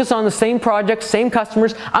still focused on the same projects, same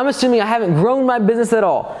customers. I'm assuming I haven't grown my business at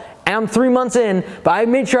all. And I'm 3 months in, but I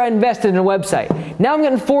made sure I invested in a website. Now I'm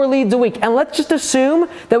getting 4 leads a week. And let's just assume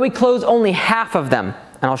that we close only half of them.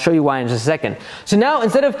 And I'll show you why in just a second. So now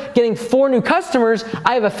instead of getting 4 new customers,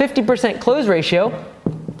 I have a 50% close ratio.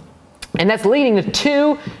 And that's leading to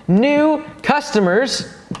 2 new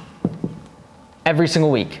customers every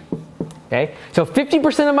single week. Okay? So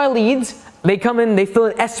 50% of my leads, they come in, they fill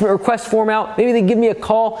an estimate request form out, maybe they give me a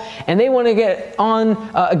call, and they want to get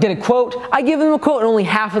a quote. I give them a quote and only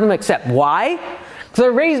half of them accept. Why? Because I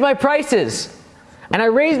raised my prices. And I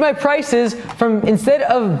raised my prices from, instead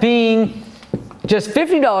of being just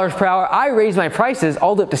 $50 per hour, I raised my prices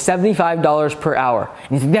all the way up to $75 per hour.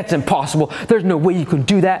 And you think, that's impossible. There's no way you could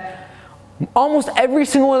do that. Almost every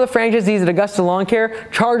single one of the franchisees at Augusta Lawn Care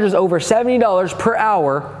charges over $70 per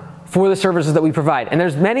hour for the services that we provide. And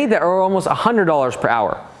there's many that are almost $100 per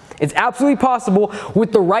hour. It's absolutely possible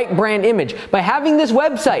with the right brand image. By having this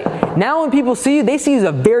website, now when people see you, they see you as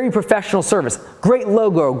a very professional service. Great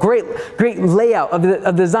logo, great layout of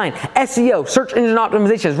the design. SEO, search engine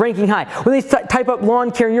optimization is ranking high. When they type up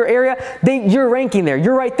lawn care in your area, you're ranking there.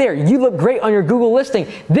 You're right there. You look great on your Google listing.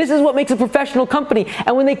 This is what makes a professional company.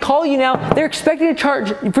 And when they call you now, they're expecting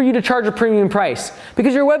for you to charge a premium price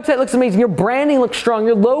because your website looks amazing. Your branding looks strong.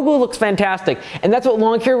 Your logo looks fantastic. And that's what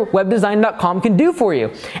lawncarewebdesign.com can do for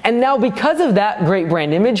you. And now because of that great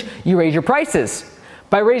brand image, you raise your prices.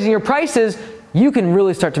 By raising your prices, you can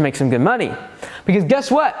really start to make some good money. Because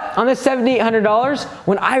guess what? On this $7,800,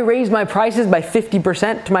 when I raised my prices by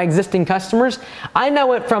 50% to my existing customers, I now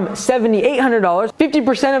went from $7,800.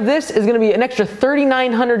 50% of this is gonna be an extra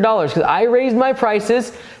 $3,900 because I raised my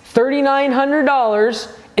prices. $3,900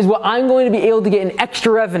 is what I'm going to be able to get in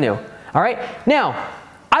extra revenue. All right? Now,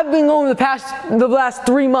 I've been going the last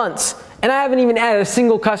 3 months and I haven't even added a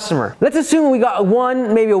single customer. Let's assume we got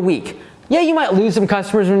 1, maybe a week. Yeah, you might lose some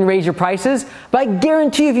customers when you raise your prices, but I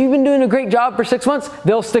guarantee if you've been doing a great job for 6 months,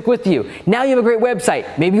 they'll stick with you. Now you have a great website.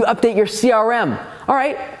 Maybe you update your CRM. All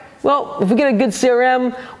right, well, if we get a good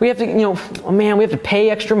CRM, we have to, we have to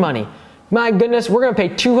pay extra money. My goodness, we're gonna pay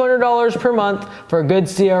 $200 per month for a good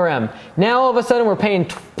CRM. Now all of a sudden we're paying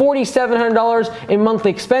 $4,700 in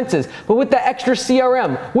monthly expenses. But with that extra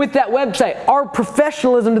CRM, with that website, our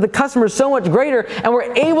professionalism to the customer is so much greater, and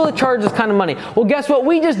we're able to charge this kind of money. Well, guess what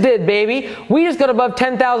we just did, baby? We just got above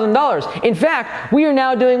 $10,000. In fact, we are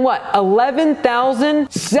now doing what?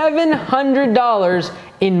 $11,700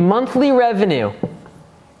 in monthly revenue.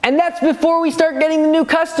 And that's before we start getting the new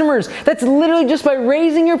customers. That's literally just by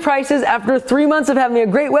raising your prices after 3 months of having a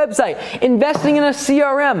great website, investing in a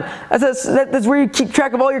CRM. That's where you keep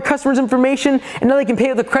track of all your customers' information, and now they can pay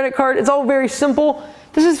with a credit card. It's all very simple.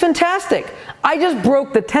 This is fantastic. I just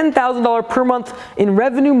broke the $10,000 per month in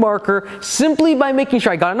revenue marker simply by making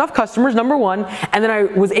sure I got enough customers, number one, and then I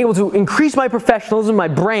was able to increase my professionalism, my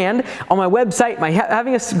brand on my website,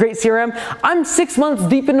 having a great CRM. I'm 6 months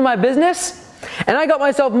deep into my business, and I got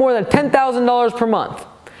myself more than $10,000 per month.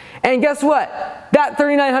 And guess what? That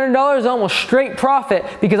 $3,900 is almost straight profit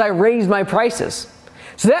because I raised my prices.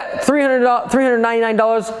 So that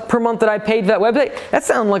 $399 per month that I paid for that website, that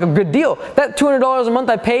sounded like a good deal. That $200 a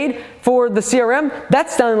month I paid for the CRM,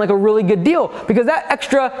 that's sounding like a really good deal because that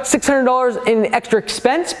extra $600 in extra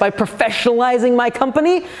expense by professionalizing my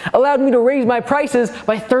company allowed me to raise my prices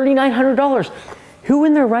by $3,900. Who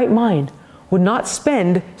in their right mind would not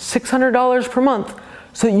spend $600 per month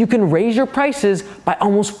so that you can raise your prices by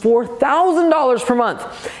almost $4,000 per month?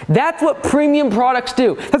 That's what premium products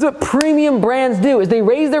do. That's what premium brands do, is they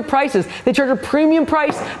raise their prices. They charge a premium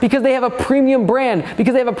price because they have a premium brand,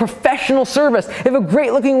 because they have a professional service. They have a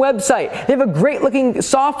great looking website. They have a great looking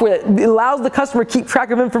software that allows the customer to keep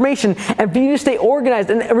track of information and for you to stay organized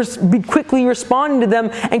and be quickly responding to them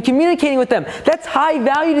and communicating with them. That's high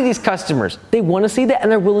value to these customers. They want to see that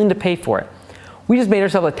and they're willing to pay for it. We just made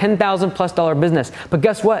ourselves a $10,000+ business. But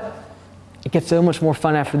guess what? It gets so much more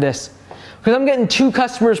fun after this. Because I'm getting 2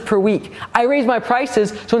 customers per week. I raise my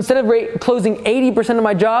prices, so instead of closing 80% of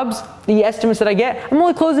my jobs, the estimates that I get, I'm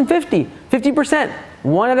only closing 50%.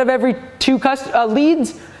 1 out of every 2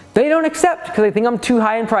 leads, they don't accept because they think I'm too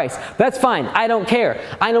high in price. But that's fine, I don't care.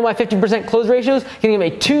 I know my 50% close ratios can give me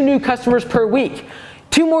 2 new customers per week.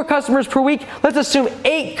 2 more customers per week, let's assume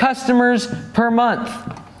 8 customers per month.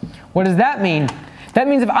 What does that mean? That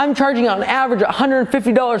means if I'm charging on average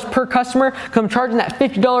 $150 per customer, because I'm charging that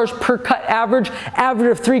 $50 per cut average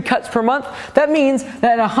of 3 cuts per month, that means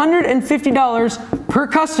that at $150 per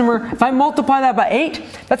customer, if I multiply that by 8,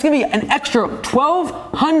 that's gonna be an extra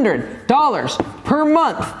 $1,200 per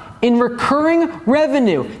month in recurring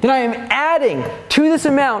revenue that I am adding to this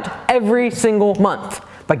amount every single month.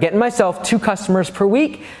 By getting myself 2 customers per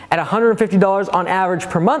week at $150 on average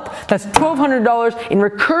per month, that's $1,200 in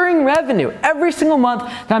recurring revenue every single month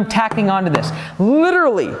that I'm tacking onto this.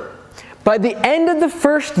 Literally, by the end of the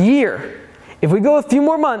first year, if we go a few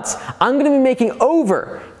more months, I'm gonna be making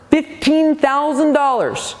over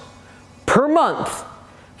 $15,000 per month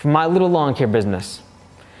from my little lawn care business.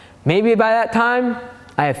 Maybe by that time,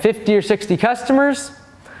 I have 50 or 60 customers.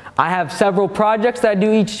 I have several projects that I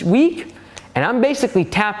do each week. And I'm basically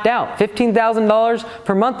tapped out. $15,000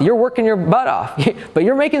 per month, you're working your butt off. But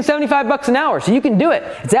you're making 75 bucks an hour, so you can do it.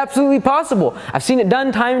 It's absolutely possible. I've seen it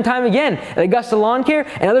done time and time again at Augusta Lawn Care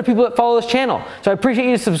and other people that follow this channel. So I appreciate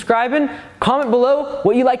you subscribing. Comment below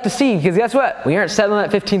what you'd like to see, because guess what? We aren't settling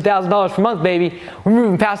at $15,000 per month, baby. We're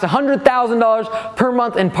moving past $100,000 per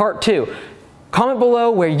month in part 2. Comment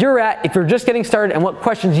below where you're at if you're just getting started and what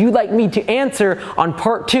questions you'd like me to answer on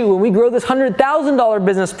part 2 when we grow this $100,000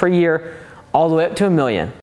 business per year all the way up to $1 million.